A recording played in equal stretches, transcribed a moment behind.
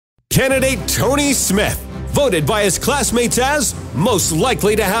candidate Tony Smith, voted by his classmates as most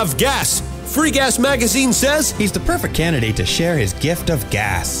likely to have gas. Free Gas magazine says he's the perfect candidate to share his gift of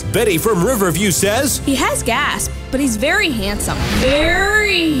gas. Betty from Riverview says he has gas, but he's very handsome.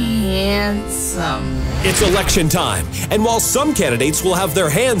 Very handsome. It's election time, and while some candidates will have their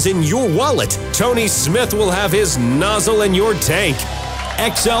hands in your wallet, Tony Smith will have his nozzle in your tank.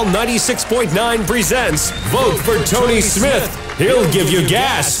 XL 96.9 presents Vote for Tony Smith. He'll give you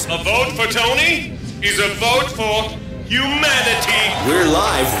gas. A vote for Tony is a vote for humanity. We're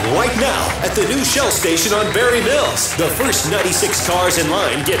live right now at the new Shell station on Berry Mills. The first 96 cars in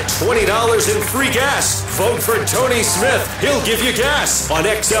line get $20 in free gas. Vote for Tony Smith. He'll give you gas on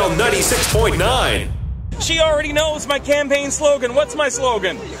XL 96.9. She already knows my campaign slogan. What's my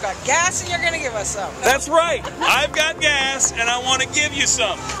slogan? You got gas and you're going to give us some. That's right. I've got gas and I want to give you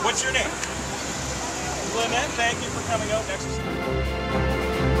some. What's your name? Lynette, thank you for coming out. Next.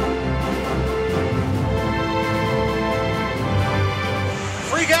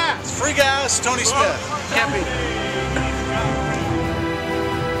 Free gas, Tony Smith. Can't beat it.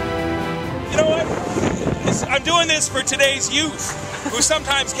 You know what? I'm doing this for today's youth who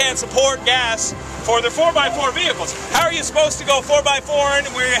sometimes can't support gas for their 4x4 vehicles. How are you supposed to go 4x4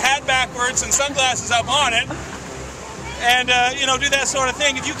 and wear your hat backwards and sunglasses up on it and, do that sort of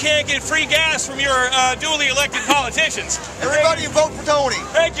thing if you can't get free gas from your duly elected politicians? Everybody vote for Tony.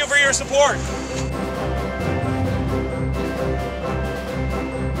 Thank you for your support.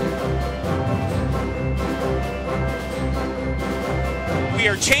 We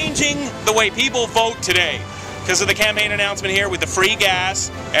are changing the way people vote today because of the campaign announcement here with the free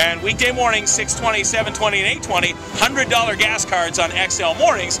gas and weekday mornings 6:20, 7:20, and 8:20, $100 gas cards on XL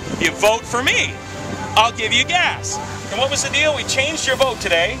mornings. You vote for me, I'll give you gas. And what was the deal? We changed your vote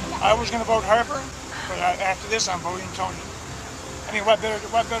today. I was going to vote Harper, but after this I'm voting Tony. I mean, what better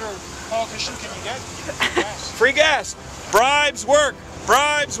politician can you get? Free gas. Free gas. Bribes work.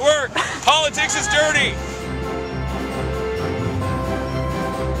 Bribes work. Politics is dirty.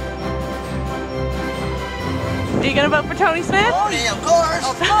 Are you going to vote for Tony Smith? Tony, of course.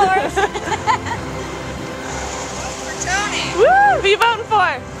 Of course. Vote for Tony. Woo! Who are you voting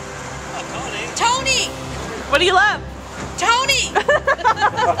for? Tony. What do you love? Tony.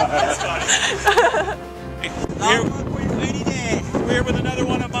 We're here with another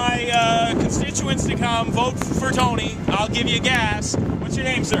one of my constituents to come. Vote for Tony. I'll give you gas. What's your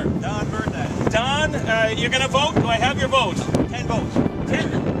name, sir? Don Burnett. Don, you're going to vote? Do I have your vote? 10 votes.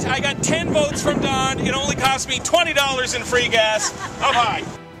 I got 10 votes from Don. It only cost me $20 in free gas. How high?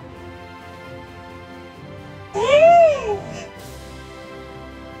 Woo!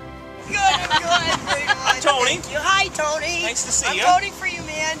 Good. Tony. Thank you. Hi, Tony. Nice to see you. I'm voting for you,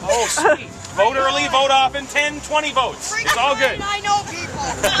 man. Oh, sweet. Vote early, vote often, 10, 20 votes. It's all good. I know people.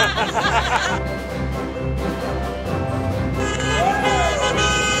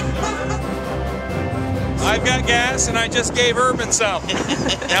 I've got gas, and I just gave Urban some.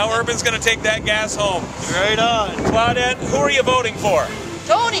 Now Urban's going to take that gas home. Right on. Claudette, who are you voting for?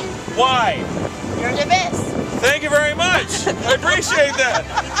 Tony, Why? you're the best. Thank you very much. I appreciate that.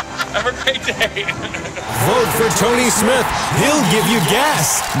 Have a great day. Vote for Tony Smith. He'll give you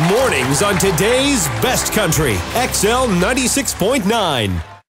gas. Mornings on today's Best Country, XL 96.9.